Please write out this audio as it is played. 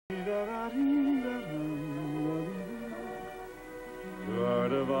The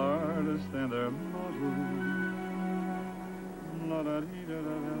art of artists and their motto.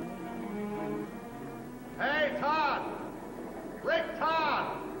 Hey, Todd! Rick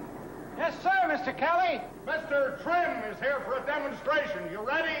Todd! Yes, sir, Mr. Kelly. Mr. Trim is here for a demonstration. You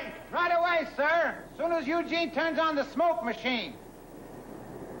ready? Right away, sir. As soon as Eugene turns on the smoke machine.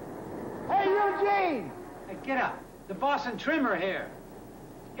 Hey, Eugene! Hey, get up. The boss and Trim are here.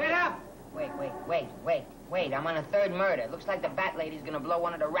 Get up! Wait. I'm on a third murder. Looks like the Bat Lady's gonna blow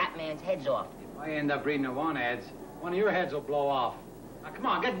one of the Rat Man's heads off. If I end up reading the want ads, one of your heads will blow off. Now, come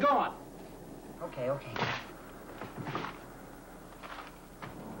on, get going. Okay.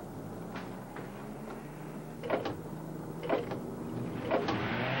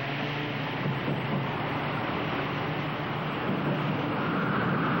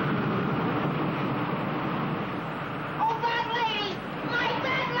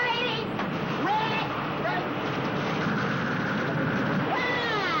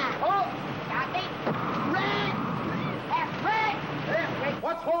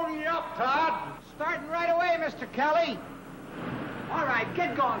 What's holding you up, Todd? Starting right away, Mr. Kelly. All right,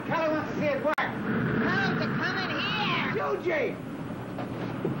 get going. Kelly wants to see it work. Tell him to come in here! Eugene!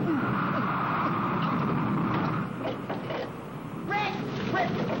 Rick!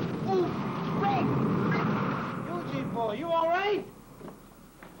 Ooh, Rick! Eugene, boy, you all right?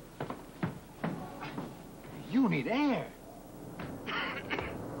 You need air.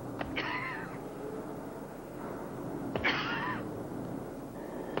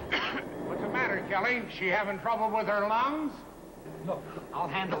 What's the matter, Kelly? She having trouble with her lungs? Look, I'll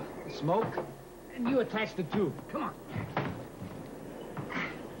handle the smoke, and you attach the tube. Come on.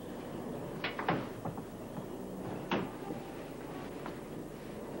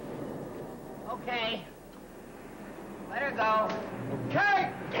 Okay. Let her go.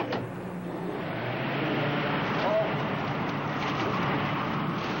 Okay!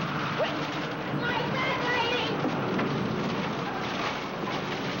 My Bat Lady!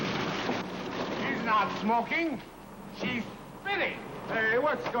 She's not smoking. She's spitting. Hey,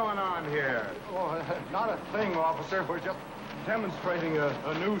 what's going on here? Oh, not a thing, officer. We're just demonstrating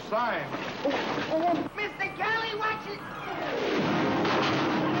a new sign. Mr. Kelly, watch it!